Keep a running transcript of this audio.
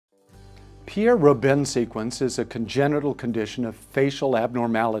Pierre sequence is a congenital condition of facial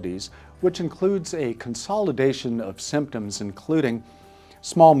abnormalities which includes a consolidation of symptoms including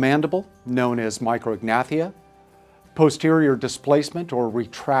small mandible, known as micrognathia, posterior displacement or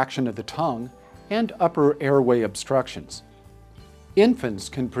retraction of the tongue, and upper airway obstructions. Infants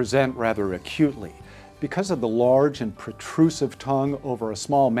can present rather acutely because of the large and protrusive tongue over a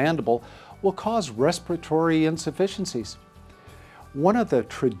small mandible will cause respiratory insufficiencies. One of the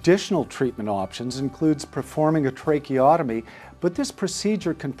traditional treatment options includes performing a tracheotomy, but this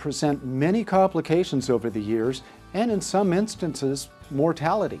procedure can present many complications over the years and in some instances,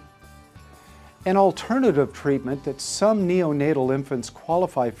 mortality. An alternative treatment that some neonatal infants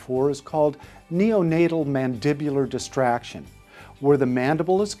qualify for is called neonatal mandibular distraction, where the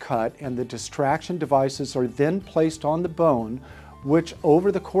mandible is cut and the distraction devices are then placed on the bone, which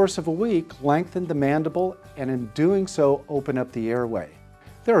over the course of a week lengthen the mandible and in doing so open up the airway.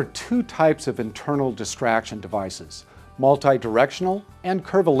 There are two types of internal distraction devices, multidirectional and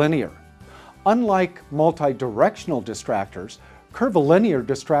curvilinear. Unlike multidirectional distractors, curvilinear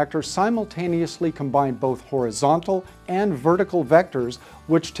distractors simultaneously combine both horizontal and vertical vectors,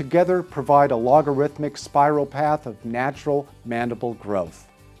 which together provide a logarithmic spiral path of natural mandible growth.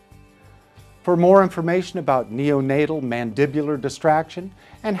 For more information about neonatal mandibular distraction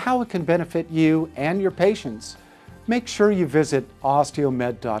and how it can benefit you and your patients, make sure you visit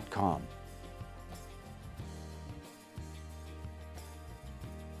OsteoMed.com.